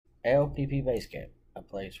LPP Base Camp, a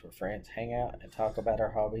place where friends hang out and talk about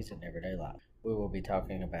our hobbies and everyday life. We will be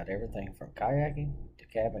talking about everything from kayaking to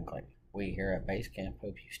cabin cleaning. We here at Base Camp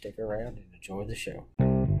hope you stick around and enjoy the show.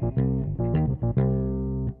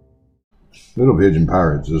 Little Pigeon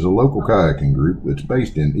Pirates is a local kayaking group that's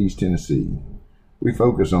based in East Tennessee. We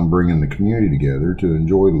focus on bringing the community together to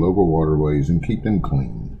enjoy local waterways and keep them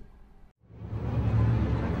clean.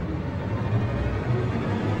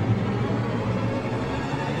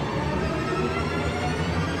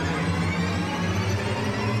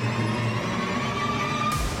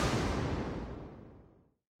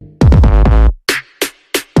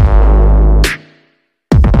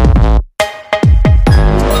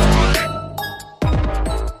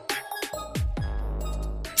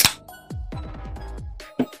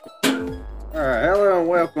 Alright, hello and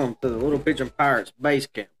welcome to the Little Pigeon Pirates Base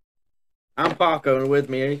Camp. I'm Paco, and with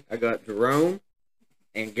me I got Jerome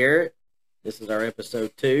and Garrett. This is our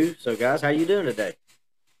episode 2. So guys, how you doing today?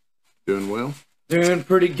 Doing well? Doing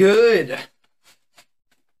pretty good.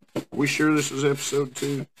 Are we sure this is episode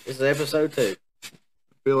 2? This is episode 2. I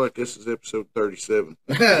feel like this is episode 37.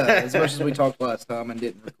 As much as we talked last time and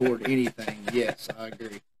didn't record anything, yes, I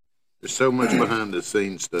agree. There's so much behind the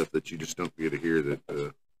scenes stuff that you just don't get to hear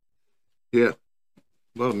that, yeah,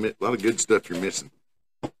 a lot of good stuff you're missing.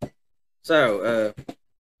 So,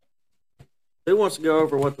 who wants to go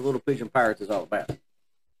over what the Little Pigeon Pirates is all about?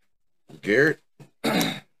 Garrett,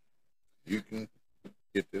 you can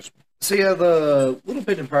get this one. So yeah, the Little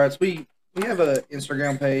Pigeon Pirates, we have a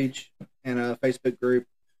Instagram page and a Facebook group,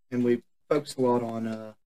 and we focus a lot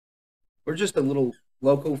on, we're just a little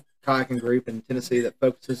local kayaking group in Tennessee that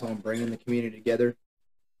focuses on bringing the community together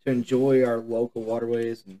to enjoy our local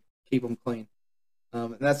waterways and keep them clean.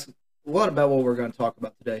 And that's a lot about what we're going to talk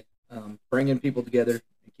about today. Bringing people together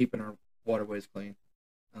and keeping our waterways clean.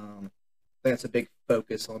 That's a big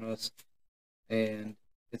focus on us, and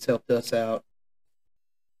it's helped us out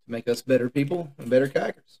to make us better people and better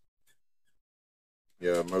kayakers.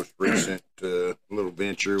 Yeah, most recent little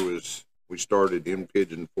venture was we started in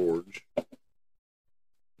Pigeon Forge,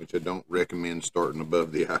 which I don't recommend starting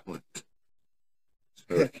above the island.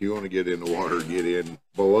 So if you want to get in the water, get in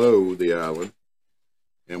below the island.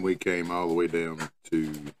 And we came all the way down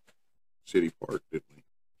to City Park, didn't we?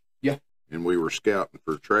 Yeah. And we were scouting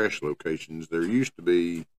for trash locations. There used to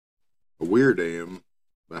be a weir dam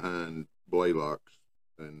behind Blaylock's,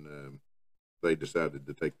 and they decided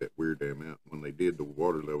to take that weir dam out. When they did, the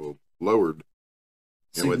water level lowered.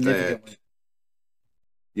 And with that,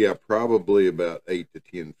 yeah, probably about 8 to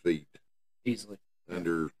 10 feet. Easily.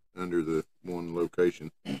 Under the one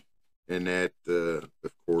location. And that,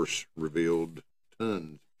 of course, revealed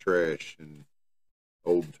tons of trash and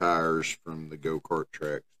old tires from the go-kart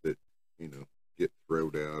tracks that, get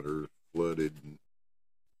thrown out or flooded and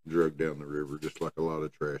dragged down the river, just like a lot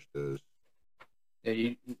of trash does.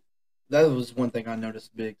 Yeah, that was one thing I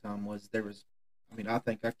noticed big time was I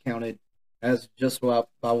think I counted as just by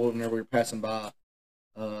whenever we were passing by,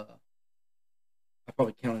 I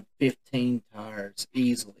probably counted 15 tires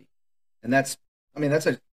easily. And that's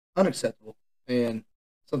unacceptable and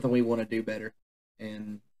something we want to do better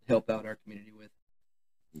and help out our community with.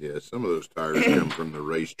 Yeah, some of those tires come from the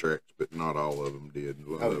racetracks, but not all of them did. A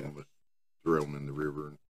lot of them was thrown in the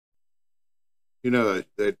river. And,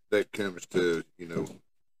 that comes to, a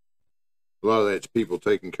lot of that's people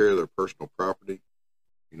taking care of their personal property.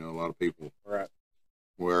 A lot of people, Right.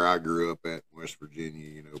 Where I grew up at in West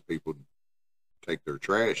Virginia, people take their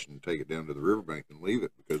trash and take it down to the riverbank and leave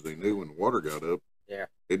it because they knew when the water got up, Yeah.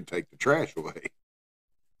 it'd take the trash away.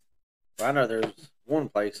 Well, I know there's one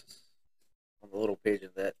place on the Little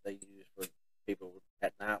Pigeon that they use for people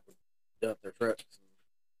at night would dump their trucks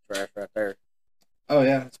and trash right there. Oh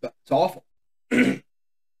yeah, it's awful.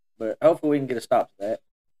 But hopefully we can get a stop to that.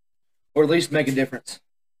 Or at least make a difference.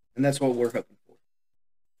 And that's what we're hoping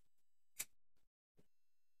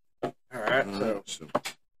for. All right, so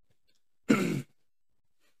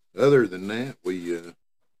Other than that, we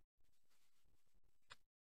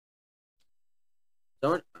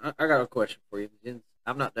So I got a question for you.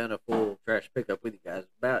 I've not done a full trash pickup with you guys.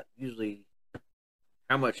 About usually,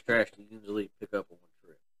 how much trash do you usually pick up on one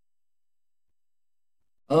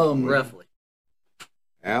trip? Roughly.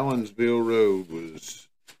 Allensville Road was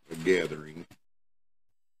a gathering.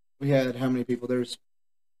 We had how many people? There's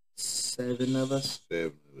 7 of us.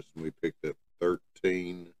 7 of us, and we picked up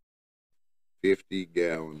 13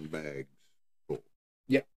 50-gallon bags full.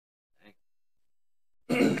 Yeah.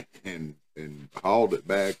 and hauled it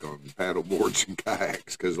back on paddle boards and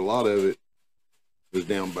kayaks because a lot of it was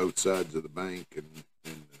down both sides of the bank, and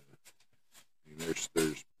there's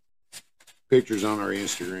pictures on our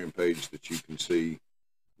Instagram page that you can see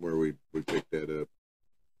where we picked that up.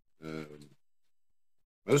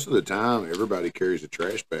 Most of the time, everybody carries a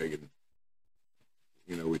trash bag,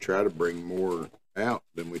 and we try to bring more out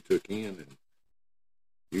than we took in, and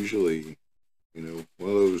usually, one of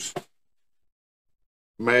those.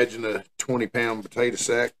 Imagine a 20-pound potato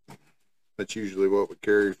sack. That's usually what we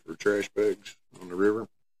carry for trash bags on the river,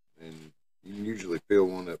 and you can usually fill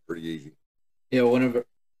one up pretty easy. Yeah, one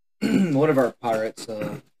of our pirates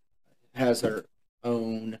has their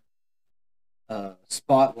own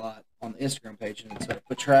spotlight on the Instagram page, and it's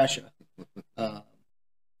Patricia.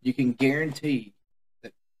 You can guarantee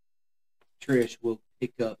that Trish will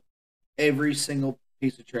pick up every single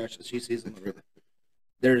piece of trash that she sees in the river.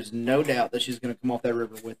 There's no doubt that she's going to come off that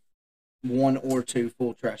river with 1 or 2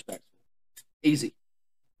 full trash bags. Easy.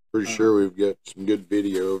 Pretty sure we've got some good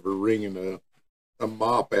video of her wringing a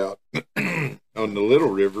mop out on the Little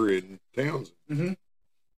River in Townsend. Mm-hmm. A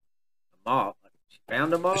mop? She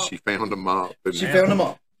found a mop? She found a mop. She found a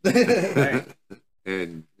mop.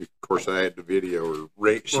 And, of course, I had the video.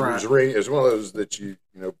 She was wringing. It's one of those that you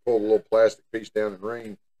pull a little plastic piece down and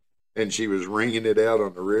wring. And she was wringing it out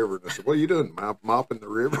on the river. And I said, what are you doing, mopping the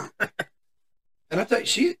river? And I tell you,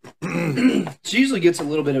 she usually gets a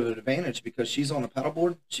little bit of an advantage because she's on a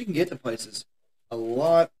paddleboard. She can get to places a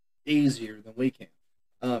lot easier than we can.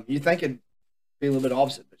 You think it'd be a little bit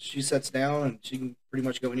opposite, but she sits down and she can pretty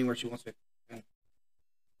much go anywhere she wants to. And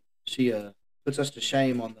she puts us to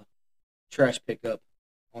shame on the trash pickup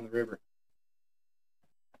on the river.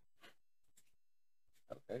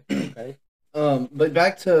 Okay. But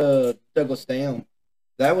back to Douglas Dam,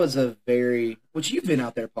 that was which you've been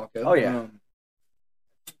out there, Paco. Oh, yeah.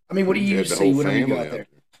 I mean, what do you see whenever you go out there?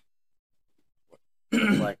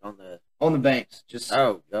 Like on the banks, just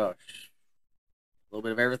oh gosh, a little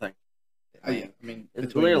bit of everything. I mean,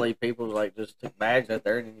 It's literally people like just took bags out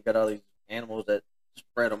there, and then you got all these animals that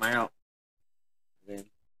spread them out. And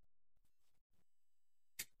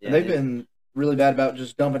then, they've been really bad about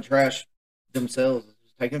just dumping trash themselves,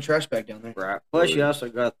 just taking a trash bag down there. Right. Plus, you also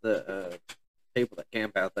got the people that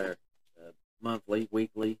camp out there monthly,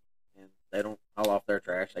 weekly, and they don't haul off their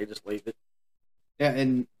trash; they just leave it. Yeah,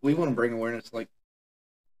 and we want to bring awareness, like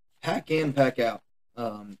pack in, pack out.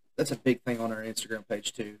 That's a big thing on our Instagram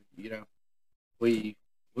page too. We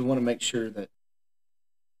want to make sure that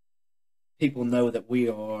people know that we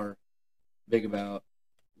are big about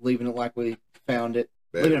leaving it like we found it,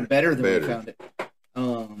 leaving it better than we found it.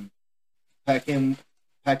 Pack in,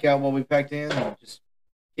 pack out what we packed in, and just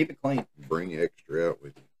keep it clean. Bring extra out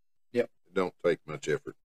with you. Yep. It don't take much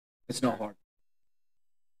effort. It's not hard.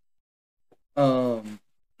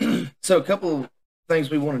 So a couple of things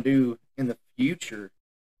we want to do in the future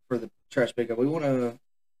for the trash pickup. We want to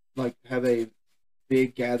have a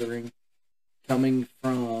big gathering coming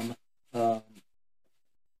from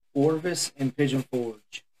Orvis and Pigeon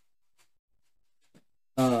Forge,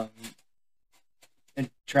 and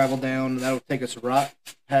travel down. That'll take us right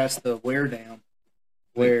past the wear down,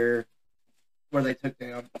 where they took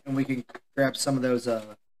down, and we can grab some of those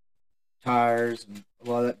tires and a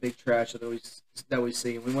lot of that big trash that we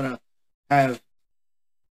see. And we want to have a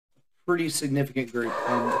pretty significant group,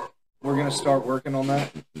 and we're going to start working on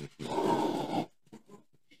that.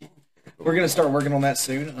 We're going to start working on that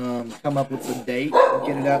soon. Come up with a date,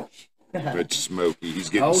 get it out. It's Smokey. He's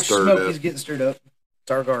getting stirred up. Smokey's getting stirred up.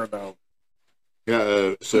 Star guard dog.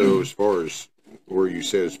 Yeah. So as far as where you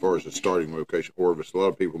said, as far as the starting location, Orvis, a lot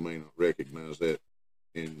of people may not recognize that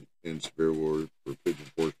in Severe Ward or Pigeon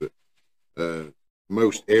Forge, but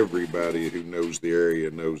most everybody who knows the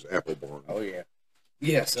area knows Apple Barn. Oh yeah.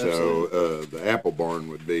 Yes. So the Apple Barn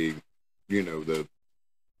would be, the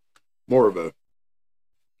more of a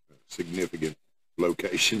significant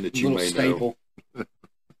location that you may staple. Know.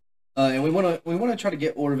 And we want to try to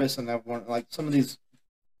get Orvis and everyone, like some of these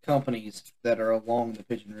companies that are along the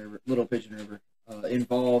Little Pigeon River,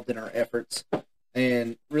 involved in our efforts,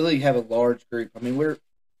 and really have a large group. I mean,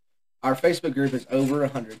 our Facebook group is over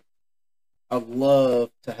 100. I'd love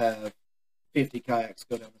to have 50 kayaks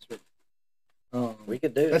go down this river. We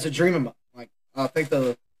could do it. That's a dream of mine. Like, I think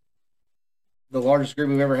the largest group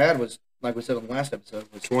we've ever had was, like we said on the last episode,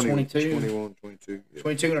 was 22. 21, 22. Yeah.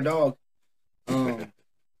 22 and a dog.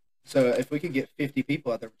 So if we could get 50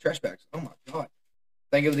 people out there with trash bags, oh my God.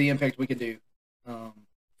 Think of the impact we could do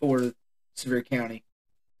for Sevier County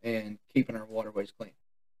and keeping our waterways clean.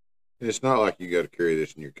 And it's not like you got to carry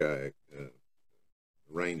this in your kayak.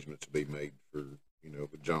 Arrangements to be made for,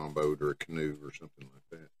 a john boat or a canoe or something like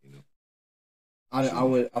that,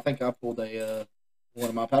 I think I pulled one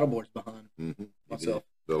of my paddle boards behind myself.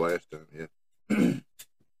 The last time, yeah.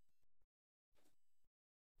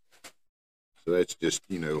 So that's just,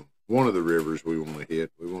 one of the rivers we want to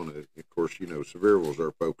hit. We want to, of course, Sevierville's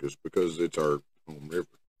our focus because it's our home river.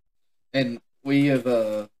 And we have,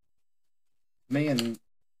 me and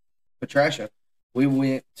Patricia, we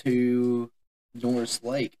went to Norris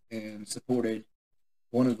Lake and supported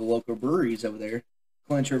one of the local breweries over there,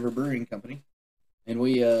 Clinch River Brewing Company. And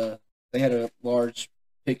we, they had a large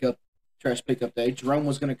trash pickup day. Jerome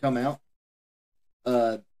was going to come out.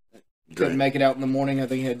 Couldn't make it out in the morning. I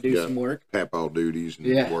think he had to do some work. Papaw duties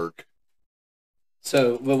and work.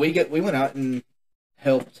 So, but we went out and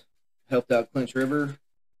helped out Clinch River,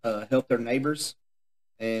 helped our neighbors,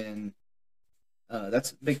 and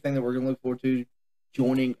that's a big thing that we're going to look forward to,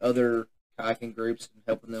 joining other kayaking groups and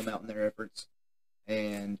helping them out in their efforts,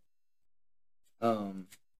 and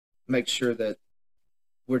make sure that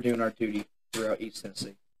we're doing our duty throughout East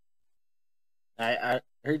Tennessee. I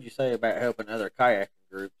heard you say about helping other kayaking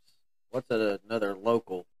groups. What's another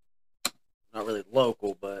local, not really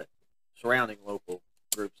local, but surrounding local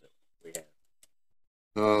groups that we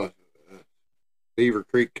have? Beaver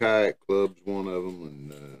Creek Kayak Club's one of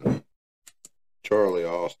them, and Charlie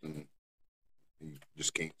Austin. You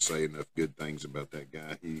just can't say enough good things about that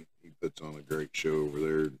guy. He puts on a great show over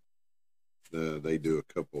there. They do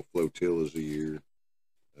a couple of flotillas a year.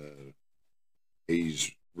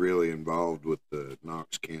 He's really involved with the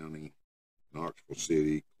Knox County, Knoxville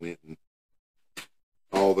City, Clinton,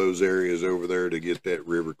 all those areas over there to get that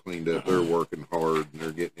river cleaned up. They're working hard, and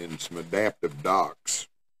they're getting in some adaptive docks.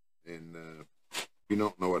 And if you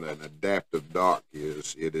don't know what an adaptive dock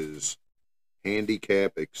is, it is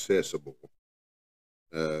handicap accessible.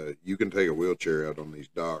 You can take a wheelchair out on these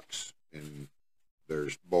docks, and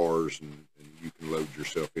there's bars, and you can load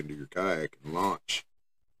yourself into your kayak and launch,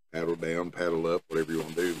 paddle down, paddle up, whatever you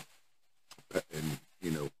want to do, and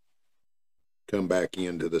come back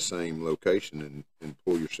into the same location and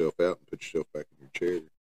pull yourself out and put yourself back in your chair.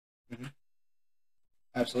 Mm-hmm.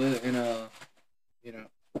 Absolutely, and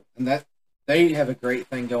and that they have a great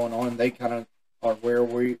thing going on. They kind of are where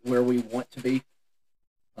we want to be.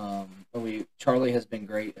 Charlie has been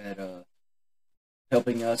great at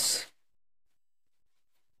helping us.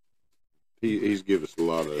 He's given us a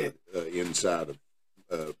lot of insight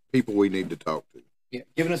of people we need to talk to. Yeah,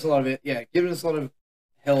 giving us a lot of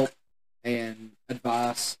help and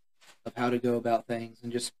advice of how to go about things,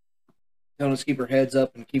 and just telling us to keep our heads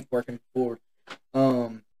up and keep working forward.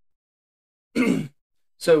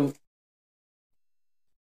 So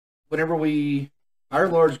whenever our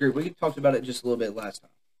large group, we talked about it just a little bit last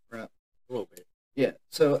time, right? A little bit. Yeah.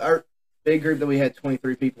 So our big group that we had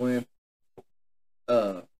 23 people in,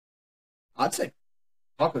 I'd say,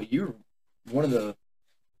 Paco, you were one of the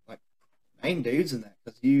main dudes in that,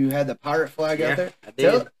 because you had the pirate flag out there. I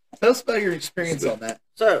did. Tell us about your experience on that.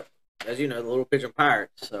 So, as you know, the Little Pigeon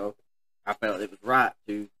Pirates, so I felt it was right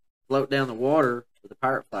to float down the water with the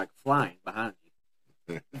pirate flag flying behind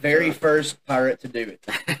you. Very first pirate to do it.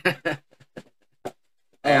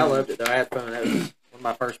 I loved it, though. I had fun. That was one of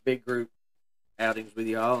my first big group outings with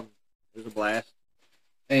y'all, and it was a blast.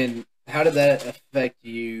 And how did that affect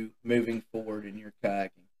you moving forward in your kayaking?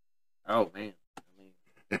 Oh, man.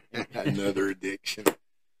 Another addiction.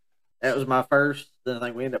 That was my first. Then I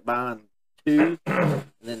think we ended up buying 2, and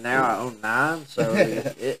then now I own 9. So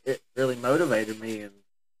it really motivated me and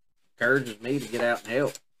encourages me to get out and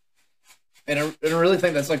help. And I really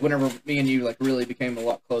think that's whenever me and you really became a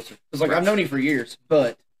lot closer. Because I've known you for years,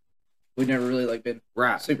 but we've never really been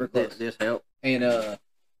super close. This helped. And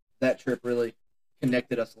that trip really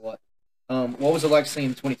connected us a lot. What was it like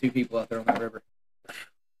seeing 22 people out there on that river?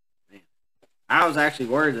 I was actually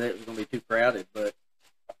worried that it was going to be too crowded, but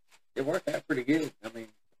it worked out pretty good. I mean,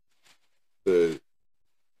 the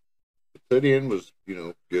put in was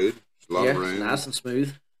good. It's a lot of room, nice and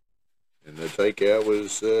smooth. And the takeout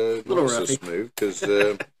was not so smooth because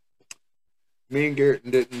me and Garrett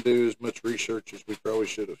didn't do as much research as we probably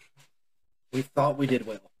should have. We thought we did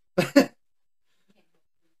well.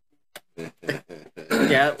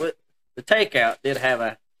 Yeah, the takeout did have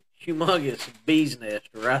a humongous bee's nest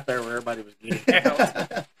right there where everybody was getting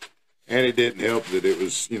out. And it didn't help that it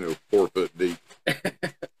was, 4 foot deep. It's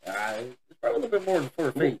probably a little bit more than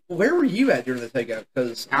 4 feet. Where were you at during the takeout?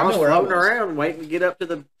 Because I was floating around waiting to get up to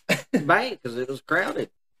the bank because it was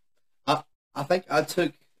crowded. I think I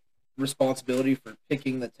took responsibility for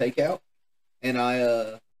picking the takeout, and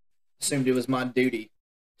I assumed it was my duty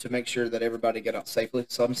to make sure that everybody got out safely.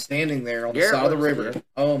 So I'm standing there on the side of the river. Yeah.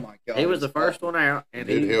 Oh my God! He was the first one out, and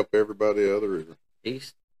he did help everybody out of the river. I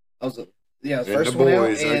was the and first the one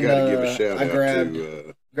boys, out. And I got to give a shout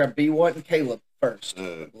out grabbed B. White and Caleb first.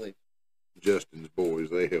 I believe Justin's boys.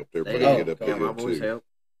 They helped everybody get up there my boys too. helped.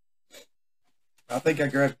 I think I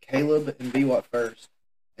grabbed Caleb and B-Watt first,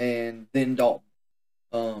 and then Dalton.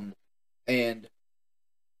 And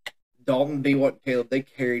Dalton, B-Watt, and Caleb, they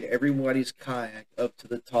carried everybody's kayak up to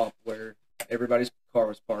the top where everybody's car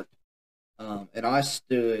was parked. And I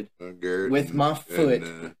stood Garrett with my foot.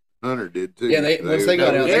 And, Hunter did too. Yeah, once they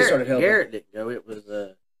got out, they started helping. Garrett didn't go. It was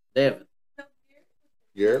Devin.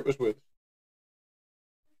 Garrett was with us.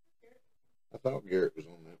 I thought Garrett was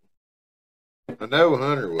on that one. I know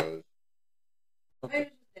Hunter was.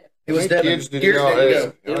 It was How many Devin. kids did Garrett y'all didn't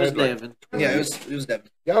have? go. It was Y'all had like Devin. 20. Yeah, it was Devin.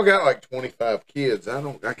 Y'all got like 25 kids. I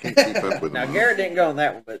can't keep up with Now them. Garrett didn't go on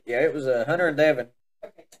that one, but yeah, it was Hunter and Devin.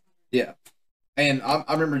 Yeah. And I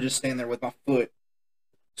remember just standing there with my foot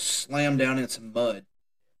slammed down in some mud,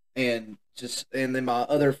 and then my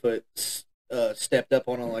other foot stepped up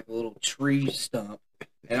on like a little tree stump,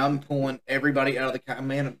 and I'm pulling everybody out of the car.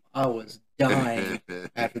 Man, I was dying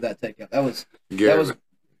after that takeout. That was Garrett,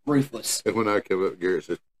 ruthless. when I come up, Garrett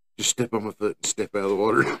said, "Just step on my foot and step out of the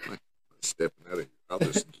water." I'm like, stepping out of here. I'll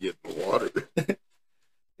just get in the water.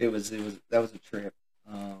 That was a trip.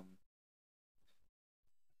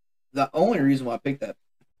 The only reason why I picked that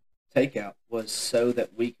takeout was so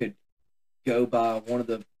that we could go by one of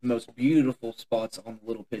the most beautiful spots on the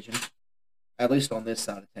Little Pigeon, at least on this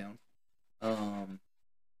side of town.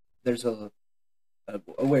 There's a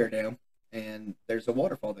wear dam, and there's a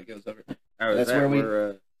waterfall that goes over. Oh, That's is that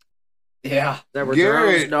where we- Yeah, Is that where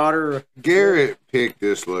Garrett- Jerome's daughter? Garrett picked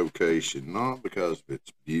this location not because of its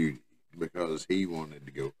beauty, because he wanted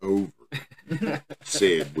to go over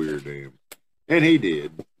said weird dam, and he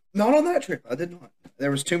did. not on that trip. I did not.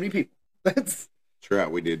 There was too many people. That's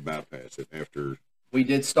right. We did bypass it after. We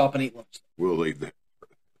did stop and eat lunch. We'll leave that.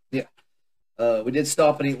 We did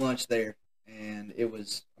stop and eat lunch there, and it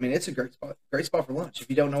was. I mean, it's a great spot. Great spot for lunch. If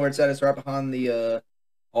you don't know where it's at, it's right behind the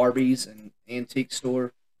Arby's and antique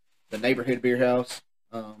store, the neighborhood beer house.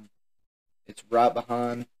 It's right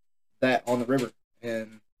behind that on the river,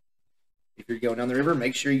 and if you're going down the river,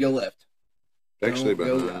 make sure you go left. Actually, Don't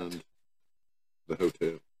go behind the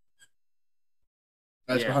hotel.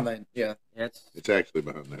 That's Yeah. behind that. Yeah. It's actually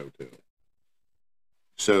behind the hotel.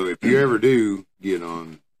 So if you ever do get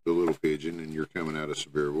on the Little Pigeon and you're coming out of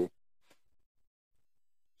Sevierville,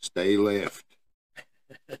 stay left.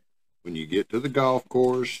 When you get to the golf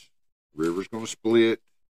course, river's going to split.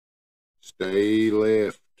 Stay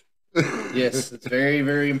left. Yes, it's very,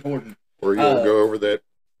 very important. Or you'll go over that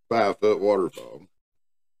 5-foot waterfall.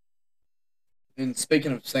 And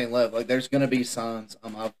speaking of staying left, like there's going to be signs.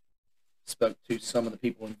 I've spoke to some of the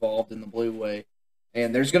people involved in the Blue Way,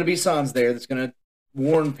 and there's going to be signs there that's going to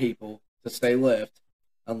warn people to stay left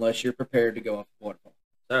unless you're prepared to go off the waterfall.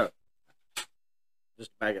 So,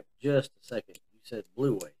 just to back up just a second. You said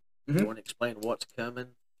Blue Way. Mhm. You want to explain what's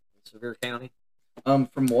coming in Sevier County?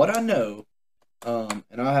 From what I know, and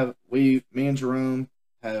me and Jerome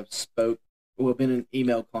have we've been in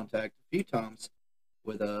email contact a few times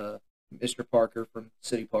with Mr. Parker from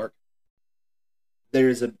City Park.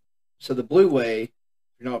 So the Blue Way, if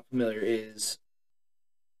you're not familiar, is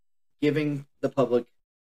giving the public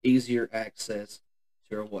easier access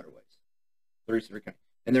to our waterways through Sevier County,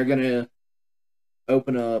 and they're going to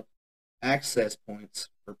open up access points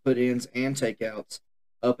for put-ins and takeouts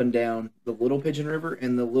up and down the Little Pigeon River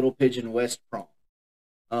and the Little Pigeon West Prong.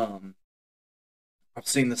 I've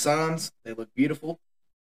seen the signs; they look beautiful,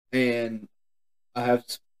 and I have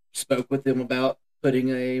spoke with them about putting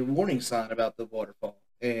a warning sign about the waterfall.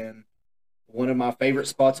 And one of my favorite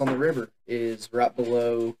spots on the river is right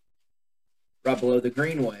below the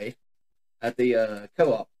Greenway at the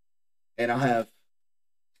co-op, and I have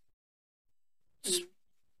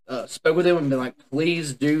spoke with them and been like,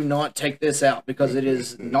 please do not take this out because it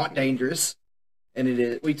is not dangerous. And it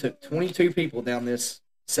is. We took 22 people down this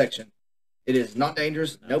section. It is not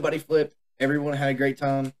dangerous. Nobody flipped. Everyone had a great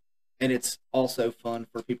time, and it's also fun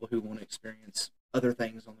for people who want to experience other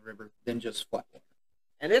things on the river than just flat water.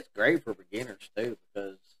 And it's great for beginners, too,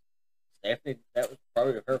 because Stephanie, that was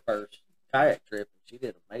probably her first kayak trip, and she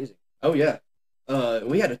did amazing. Oh, yeah.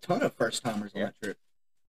 We had a ton of first-timers on Yeah. that trip.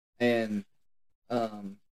 And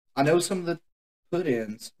I know some of the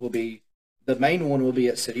put-ins will be, the main one will be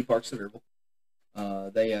at City Park Sevierville.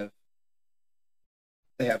 They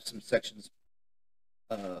have some sections.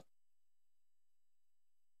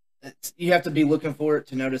 You have to be looking for it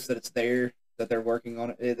to notice that it's there, that they're working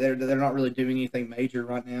on it. They're not really doing anything major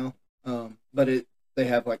right now, but they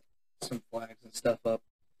have like some flags and stuff up.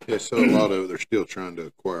 Yeah, so a lot of they're still trying to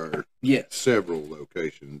acquire Yes. several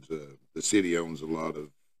locations. The city owns a lot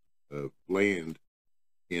of land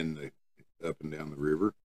in the up and down the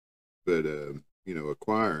river, but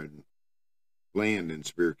acquiring land in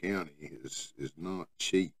Sevier County is not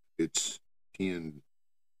cheap. It's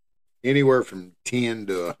anywhere from $10,000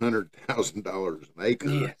 to $100,000 an acre.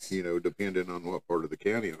 Yes. Depending on what part of the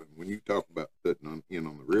county. And when you talk about putting on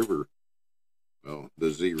the river, well,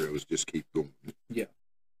 the zeros just keep going. Yeah,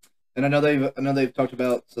 and I know they've talked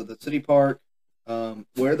about the city park,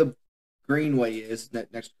 where the greenway is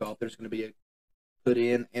next to co-op. There's going to be a put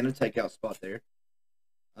in and a takeout spot there.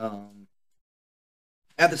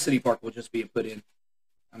 At the city park will just be a put in.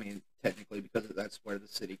 I mean, technically, because that's where the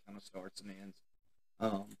city kind of starts and ends.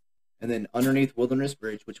 And then underneath Wilderness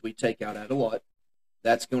Bridge, which we take out at a lot,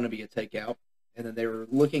 that's going to be a takeout. And then they were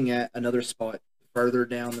looking at another spot further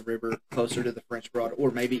down the river, closer to the French Broad, or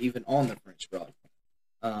maybe even on the French Broad.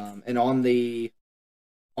 And on the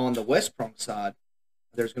West Prong side,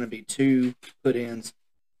 there's going to be 2 put-ins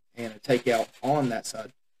and a takeout on that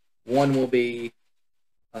side. One will be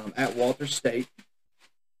at Walter State,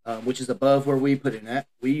 which is above where we put in at.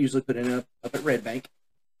 We usually put in up at Red Bank.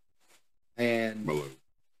 And Below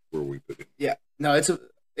where we put it. Yeah, no, it's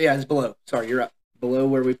below. Sorry, you're right. Below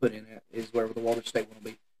where we put in it is where the Walter State one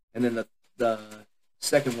will be, and then the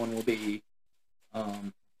second one will be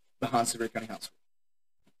behind Sevier County High School.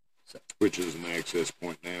 So, which is an access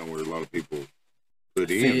point now where a lot of people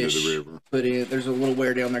put into the river. Put in. There's a little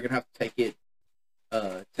wear down. They're gonna have to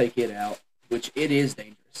take it out, which it is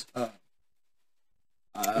dangerous.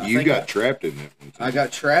 You got trapped in that one. I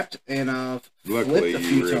got trapped, and I've luckily flipped a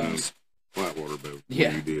few you were times. in a flatwater boat.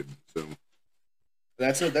 Yeah, you did. So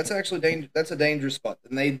that's actually that's a dangerous spot,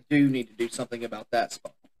 and they do need to do something about that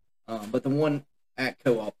spot. But the one at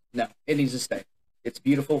Co-op, no, it needs to stay. It's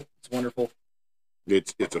beautiful. It's wonderful.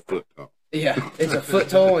 It's a foot tall. Yeah, it's a foot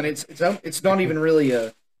tall, and it's not even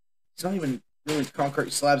really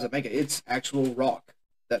concrete slabs that make it. It's actual rock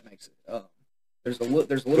that makes it. There's a little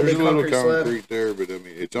bit of concrete slab there, but I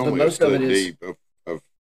mean it's only most a of foot it is, deep. I've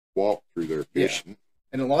walked through there fishing. Yeah.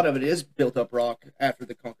 And a lot of it is built up rock after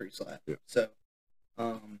the concrete slab. Yeah. So,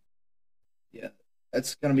 yeah,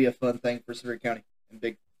 that's going to be a fun thing for Sevier County, and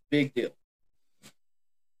big deal.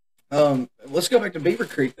 Let's go back to Beaver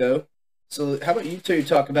Creek though. So, how about you two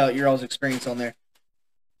talk about your all's experience on there?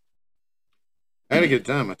 I had a good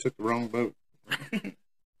time. I took the wrong boat.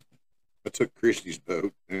 I took Christy's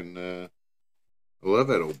boat, and I love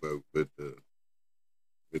that old boat, but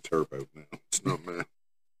it's her boat now. It's not mine.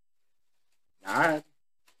 I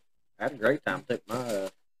had a great time. Took my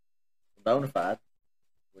Bonafide,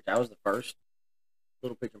 which I was the first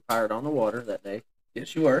little pigeon pirate on the water that day.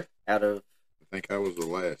 Yes, you were. Out of, I think I was the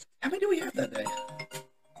last. How many do we have that day?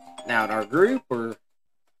 now in our group or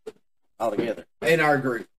all together? In our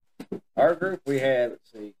group. Our group, we had,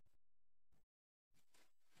 let's see,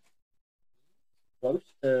 close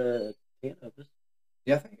to 10 of us.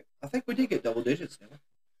 Yeah, I think we did get double digits now.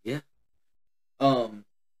 Yeah.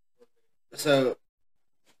 So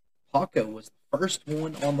Paco was the first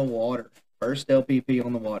one on the water, first LPP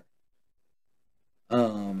on the water.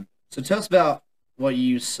 So tell us about what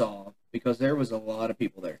you saw, because there was a lot of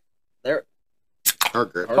people there.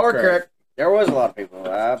 Hardcrack. There was a lot of people.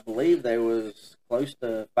 I believe there was close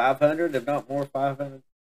to 500, if not more, 500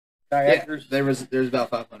 kayakers. Yeah, there's about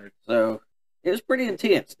 500. So it was pretty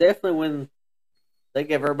intense. Definitely when they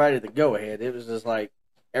gave everybody the go-ahead, it was just like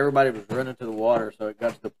everybody was running to the water, so it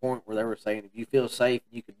got to the point where they were saying, if you feel safe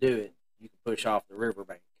and you can do it, you can push off the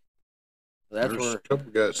riverbank. So that's There's where a couple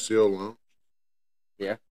guys still along.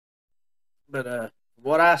 Yeah. But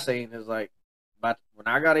what I seen is like, when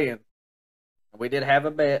I got in, we did have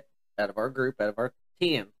a bet out of our group, out of our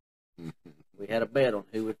 10. We had a bet on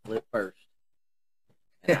who would flip first.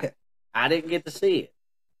 And I didn't get to see it.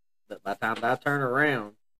 But by the time I turned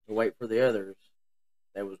around to wait for the others,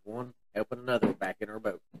 there was one helping another back in our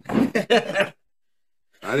boat. I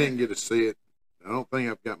didn't get to see it. I don't think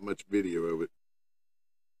I've got much video of it.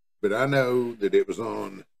 But I know that it was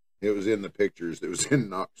in the pictures. It was in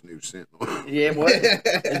Knox News Sentinel. Yeah, what?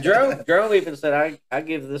 And Jerome even said, I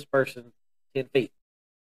give this person 10 feet.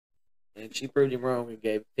 And she proved him wrong and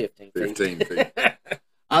gave 15 feet. 15 feet.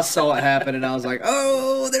 I saw it happen, and I was like,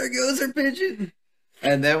 "Oh, there goes our pigeon!"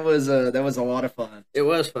 And that was a lot of fun. It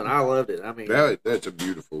was fun. I loved it. I mean, that's a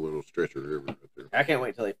beautiful little stretch of river right there. I can't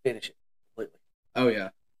wait till they finish it completely. Oh yeah.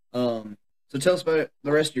 So tell us about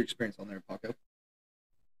the rest of your experience on there, Paco.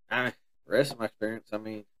 The rest of my experience, I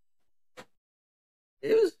mean,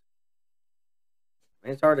 it's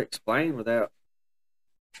hard to explain without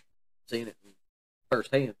seeing it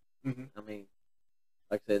firsthand. Mm-hmm. I mean,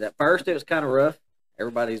 like I said, at first it was kind of rough.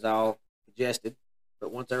 Everybody's all congested,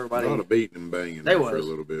 but once everybody, a lot of beating and banging they for was a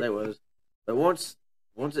little bit. They was, but once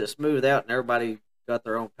it smoothed out and everybody got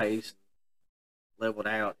their own pace and leveled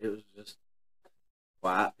out, it was just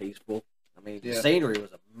quiet, peaceful. I mean, the Yeah. scenery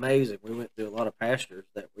was amazing. We went through a lot of pastures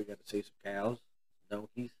that we got to see some cows,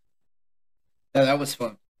 donkeys. Yeah, that was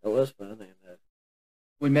fun. It was fun, and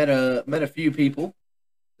We met a few people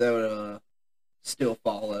that still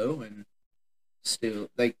follow and still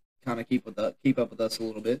they kind of keep up with us a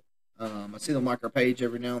little bit. I see them like our page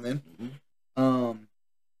every now and then.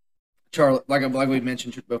 Charlie, like we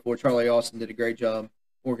mentioned before, Charlie Austin did a great job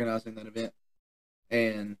organizing that event,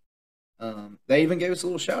 and they even gave us a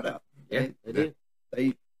little shout out. yeah, they did.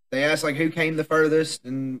 They asked like who came the furthest,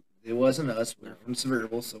 and it wasn't us. We're from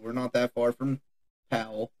Sevierville, so we're not that far from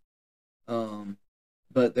Powell.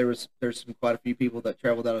 But there's quite a few people that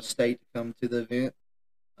traveled out of state to come to the event.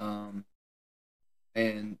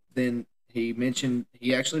 And then he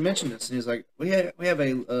actually mentioned us, and he's like, we have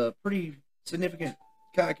a pretty significant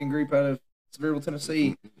kayaking group out of Sevierville,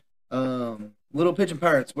 Tennessee. Little Pigeon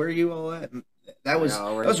Pirates, where are you all at? And that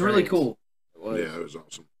was really cool. Yeah, it was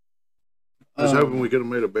awesome. I was hoping we could have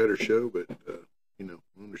made a better show, but I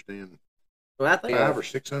understand. Well, I think 500 or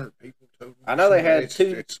 600 people total. I know they had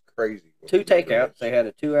It's crazy. two takeouts. They had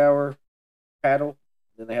a 2-hour paddle,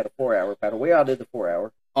 then they had a 4-hour paddle. We all did the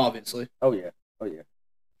 4-hour. Obviously. Oh yeah.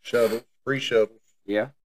 Shuttles, free shuttles. Yeah.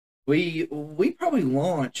 We probably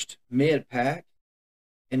launched mid-pack,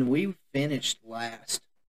 and we finished last.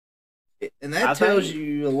 And that tells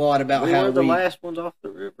you a lot about we how were the last ones off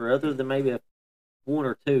the river, other than maybe one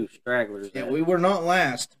or two stragglers. Yeah, we were not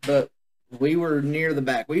last, but we were near the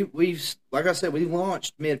back. We like I said, we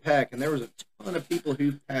launched mid-pack, and there was a ton of people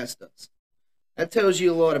who passed us. That tells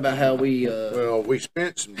you a lot about how we... Well, we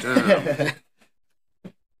spent some time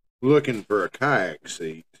looking for a kayak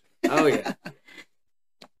seat. Oh, yeah.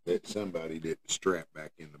 That somebody didn't strap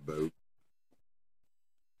back in the boat.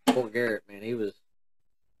 Poor Garrett, man, he was...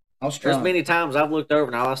 There's There's many times I've looked over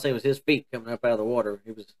and all I see was his feet coming up out of the water.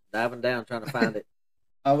 He was diving down trying to find it.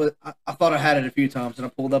 I thought I had it a few times, and I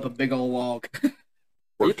pulled up a big old log.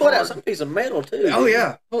 You pulled out some piece of metal too. Oh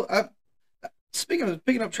yeah. Well, speaking of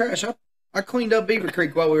picking up trash, I cleaned up Beaver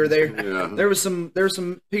Creek while we were there. Yeah. There were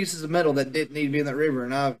some pieces of metal that didn't need to be in that river,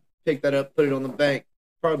 and I picked that up, put it on the bank.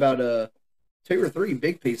 Probably about 2 or 3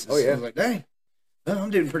 big pieces. Oh yeah. I was like, dang, well,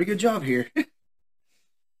 I'm doing a pretty good job here.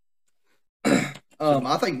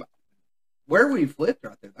 I think where we flipped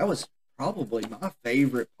right there, that was probably my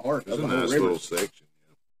favorite part It was of a the whole nice river. little section.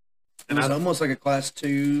 It was almost like a class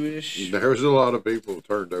 2-ish. There was a lot of people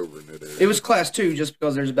turned over in that area. It was class 2 just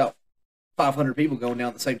because there's about 500 people going down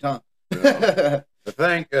at the same time. I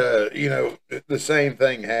think the same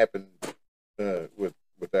thing happened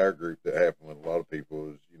with our group that happened with a lot of people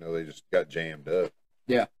is they just got jammed up.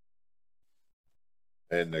 Yeah.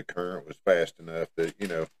 And the current was fast enough that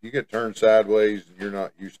you get turned sideways and you're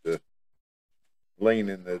not used to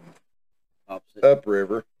leaning the Opposite.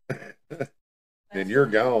 upriver, and you're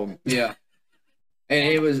gone. Yeah. And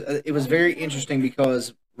it was very interesting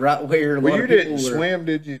because right where a Well, lot you of people didn't were, swim,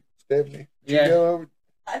 did you, Stephanie? Did Yeah. you go over?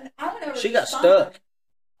 I went over She to got Simon. stuck.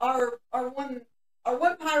 Our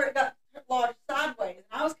one pirate got launched sideways, and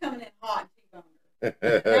I was coming in hot and T-boned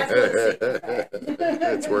her.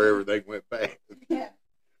 That's where everything went bad. Yeah.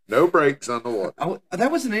 No brakes on the water.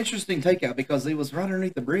 that was an interesting takeout because it was right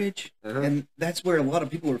underneath the bridge, Uh-huh. and that's where a lot of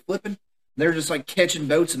people were flipping. They're just like catching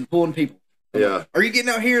boats and pulling people. Yeah. Are you getting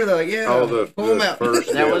out here? They're like, yeah, Oh, pull them out.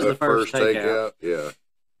 First, That was the the first takeout. Yeah.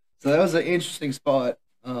 So that was an interesting spot.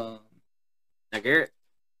 Now, Garrett,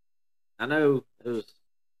 I know it was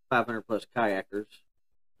 500 plus kayakers.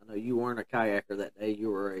 I know you weren't a kayaker that day. You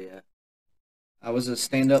were a. I was a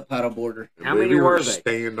stand-up paddleboarder. And How we many were were they?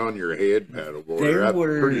 Stand on your head paddleboard. There I'm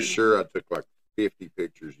were- pretty sure I took like 50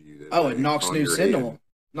 pictures of you. That Oh, day and Knox on News your Sentinel. head.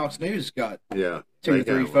 Knox News got Yeah. 2 or they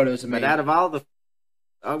got 3 one. photos of me. But out of all the,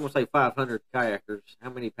 I'm going to say 500 kayakers, how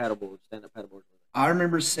many paddleboards, stand-up paddleboards were I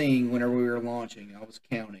remember seeing whenever we were launching, I was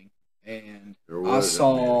counting, and There I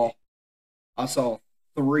wasn't saw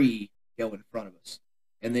 3 go in front of us,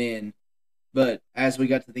 and then, but as we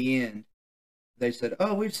got to the end, they said,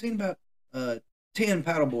 "Oh, we've seen about 10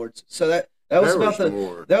 paddleboards." So that was There about the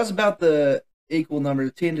more. that was about the equal number,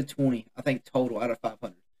 10 to 20, I think, total out of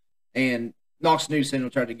 500. And Knox News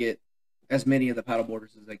Sentinel tried to get as many of the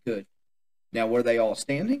paddleboarders as they could. Now, were they all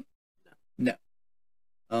standing? No.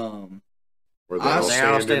 Were they I- all They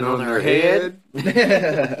all standing stand on on their their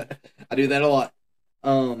head? I do that a lot.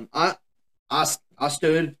 I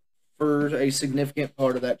stood for a significant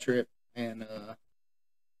part of that trip, and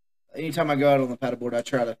anytime I go out on the paddleboard, I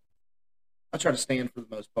try to stand for the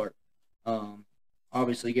most part.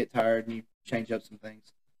 Obviously, you get tired and you change up some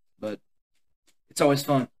things, but it's always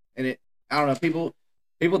fun. And I don't know,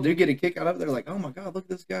 people do get a kick out of it. They're like, "Oh my God, look at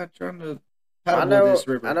this guy trying to paddleboard this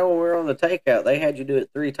river. I know when we were on the takeout, they had you do it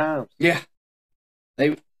 3 times. Yeah.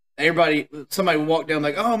 Somebody would walk down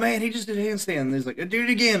like, oh man, he just did a handstand. And he's like, do it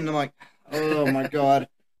again. And I'm like, oh my God,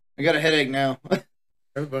 I got a headache now. Have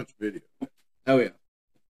a bunch of video. Oh yeah.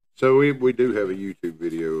 So we do have a YouTube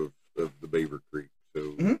video of the Beaver Creek.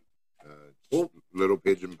 So it's Little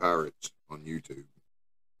Pigeon Pirates on YouTube,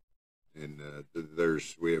 and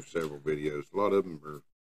we have several videos. A lot of them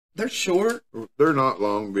they're short. They're not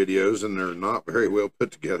long videos, and they're not very well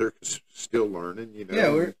put together because still learning. You know.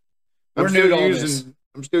 Yeah, we're I'm new to still all using this.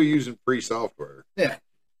 I'm still using free software. Yeah.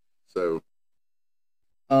 So.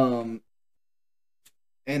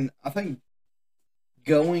 And I think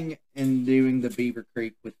going and doing the Beaver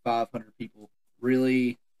Creek with 500 people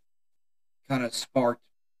really kind of sparked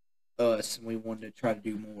us, and we wanted to try to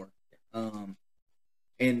do more.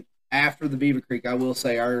 And after the Beaver Creek, I will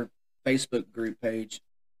say our Facebook group page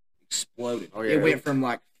exploded. Oh, yeah. It went from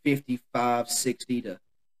like 55, 60 to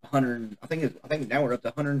 100. I think now we're up to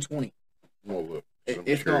 120, Well, look,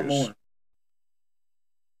 if not more.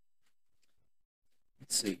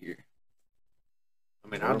 Let's see here. I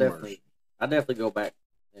mean, I'll definitely go back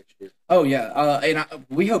next year. Oh yeah, and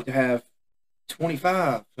we hope to have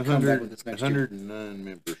 25 come back with us next year. 109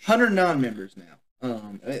 members. 109 members now.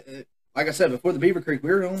 Like I said before the Beaver Creek, we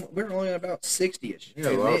were only at about 60ish. Yeah,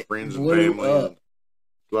 a lot of friends and blew family. up.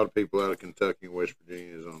 A lot of people out of Kentucky and West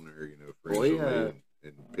Virginia is on there. You know, friends of me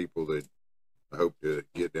and people that I hope to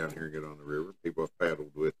get down here and get on the river. People I've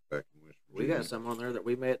paddled with back in West We Virginia. got some on there that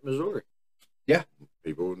we met in Missouri.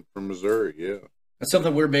 People from Missouri. Yeah. That's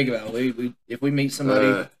something we're big about. We if we meet somebody,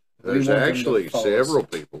 There's want them to actually follow us. several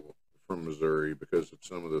people from Missouri because of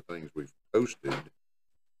some of the things we've posted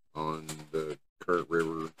on the Current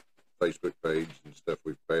River Facebook page and stuff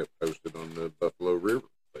we've posted on the Buffalo River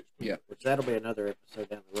Facebook. Yeah. Which that'll be another episode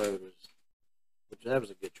down the road. Which that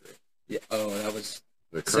was a good trip. yeah. Oh, that was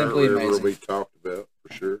The Current Simply River amazing. will be talked about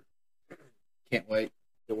for sure. can't wait.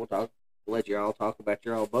 So we'll let you all talk about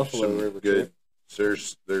your old Buffalo Some River good. trip.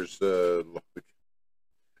 There's a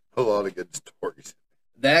lot of good stories.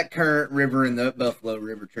 That Current River and the Buffalo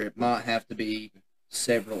River trip might have to be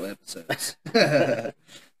several episodes.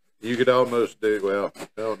 You could almost do, well, I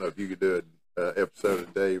don't know if you could do an episode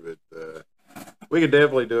a day, but we could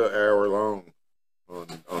definitely do an hour long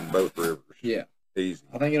on both rivers. Yeah. Easy.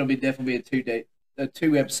 I think it'll be a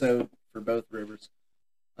 2 episode for both rivers.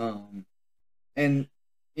 And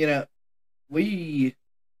you know, we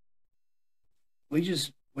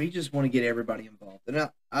just want to get everybody involved. And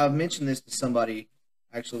I mentioned this to somebody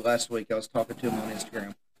actually last week. I was talking to him on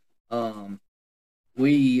Instagram.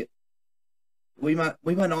 We might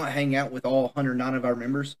not hang out with all 109 of our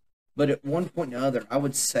members, but at one point or another, I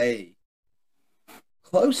would say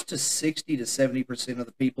close to 60 to 70% of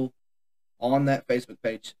the people on that Facebook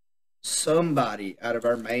page, somebody out of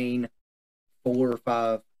our main 4 or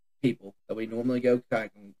 5 people that we normally go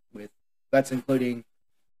kayaking with. That's including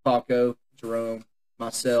Paco, Jerome,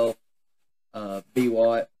 myself, B.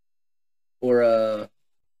 Watt, or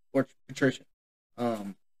Patricia.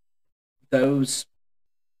 Those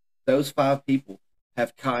 5 people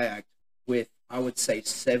have kayaked with, I would say,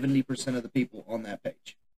 70% of the people on that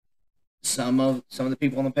page. Some of the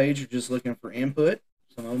people on the page are just looking for input.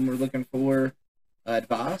 Some of them are looking for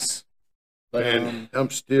advice. But And I'm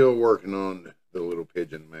still working on the Little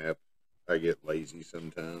Pigeon map. I get lazy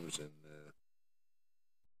sometimes,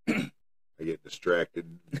 and I get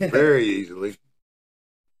distracted very easily.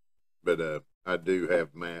 But I do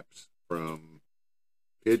have maps from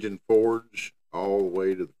Pigeon Forge all the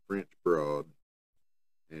way to the French Broad,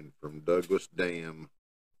 and from Douglas Dam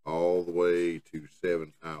all the way to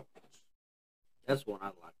Seven Islands. That's one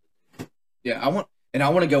I'd like to do. yeah, I want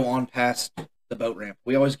to go on past the boat ramp.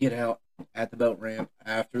 We always get out at the boat ramp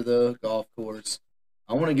after the golf course.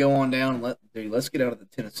 I want to go on down and let's get out of the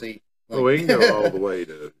Tennessee. Well, we can go all the way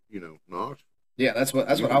to Knoxville. Yeah, that's what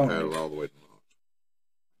I You can want to paddle do. all the way to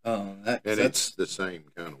Knoxville. And And it's the same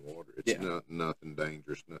kind of water. It's Yeah. nothing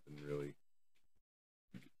dangerous, nothing really.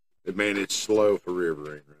 Man, it's slow for river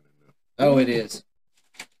ain't running enough. oh, it is.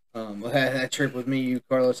 That trip with me, you,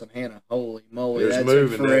 Carlos, and Hannah. Holy moly, It was that took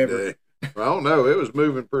moving forever. that day. Well, I don't know. It was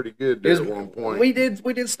moving pretty good there It at was- one point. We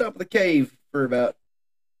did stop at the cave for about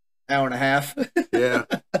hour and a half. Yeah,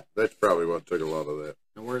 that's probably what took a lot of that.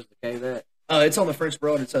 And where's the cave at? It's on the French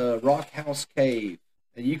Broad. It's a rock house cave,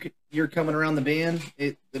 and you're coming around the bend.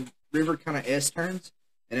 The river kind of S turns,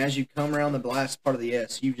 and as you come around the last part of the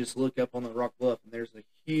S, you just look up on the rock bluff, and there's a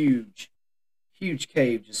huge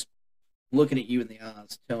cave just looking at you in the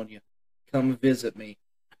eyes, telling you, "Come visit me,"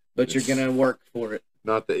 but you're gonna work for it.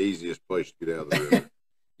 Not the easiest place to get out of the river.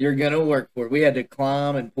 You're gonna work for it. We had to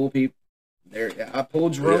climb and pull people, There, I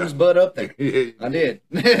pulled Jerome's butt up there. I did.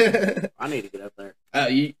 I need to get up there.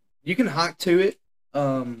 You can hike to it.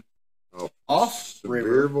 Off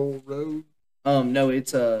river. Sevierville Road. No,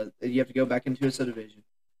 it's you have to go back into a subdivision,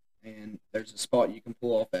 and there's a spot you can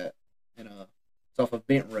pull off at, and it's off of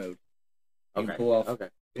Bent Road. You can pull off on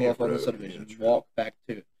the subdivision, and walk back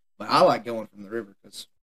to it. But I like going from the river because,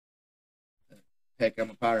 heck, I'm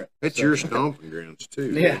a pirate. That's your stomping grounds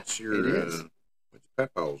too. Yeah, it's your it's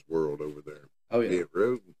Papaw's world over there. Oh yeah, Bent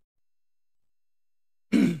Road.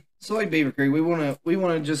 So like Beaver Creek, we want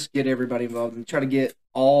to just get everybody involved and try to get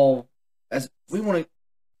all we want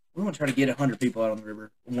to try to get 100 people out on the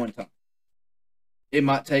river at one time. It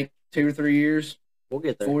might take 2 or 3 years. We'll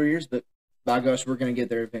get there. 4 years, but by gosh, we're going to get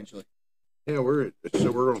there eventually. Yeah, we're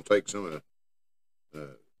going to take some of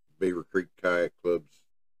the Beaver Creek Kayak Club's.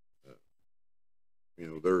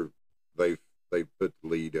 They've put the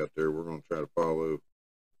lead out there. We're going to try to follow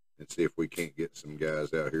and see if we can't get some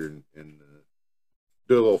guys out here and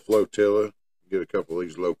do a little flotilla. Get a couple of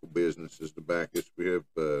these local businesses to back us. We have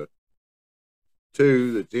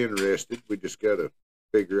 2 that's interested. We just got to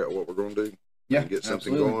figure out what we're going to do. Yeah, and get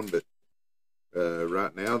something absolutely. going. But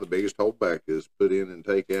right now, the biggest holdback is put in and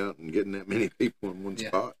take out and getting that many people in one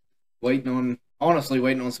spot. Waiting on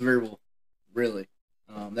Sevierville, really.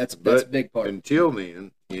 That's a big part. Until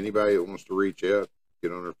then, anybody that wants to reach out,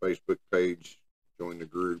 get on our Facebook page, join the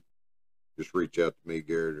group. Just reach out to me,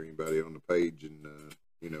 Garrett, or anybody on the page, and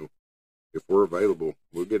if we're available,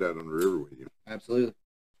 we'll get out on the river with you. Absolutely.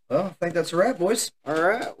 Well, I think that's a wrap, boys. All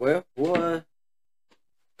right. Well, we'll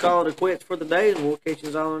call it a quits for the day, and we'll catch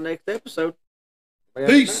you all on the next episode.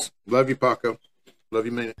 Peace. Love you, Paco. Love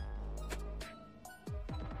you, man.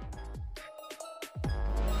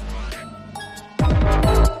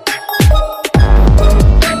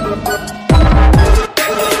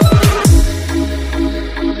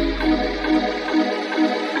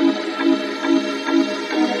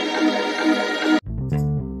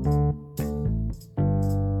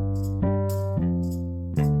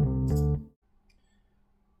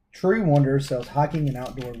 True Wonder sells hiking and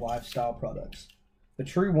outdoor lifestyle products. The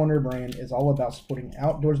True Wonder brand is all about supporting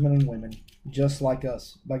outdoorsmen and women just like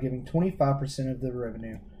us by giving 25% of the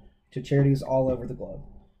revenue to charities all over the globe.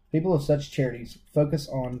 People of such charities focus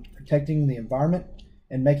on protecting the environment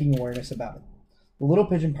and making awareness about it. The Little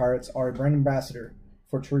Pigeon Pirates are a brand ambassador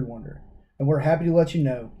for True Wonder, and we're happy to let you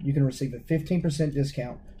know you can receive a 15%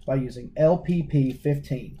 discount by using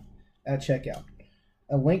LPP15 at checkout.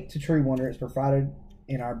 A link to True Wonder is provided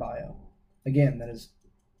in our bio. Again, that is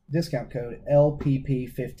discount code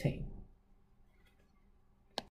LPP15.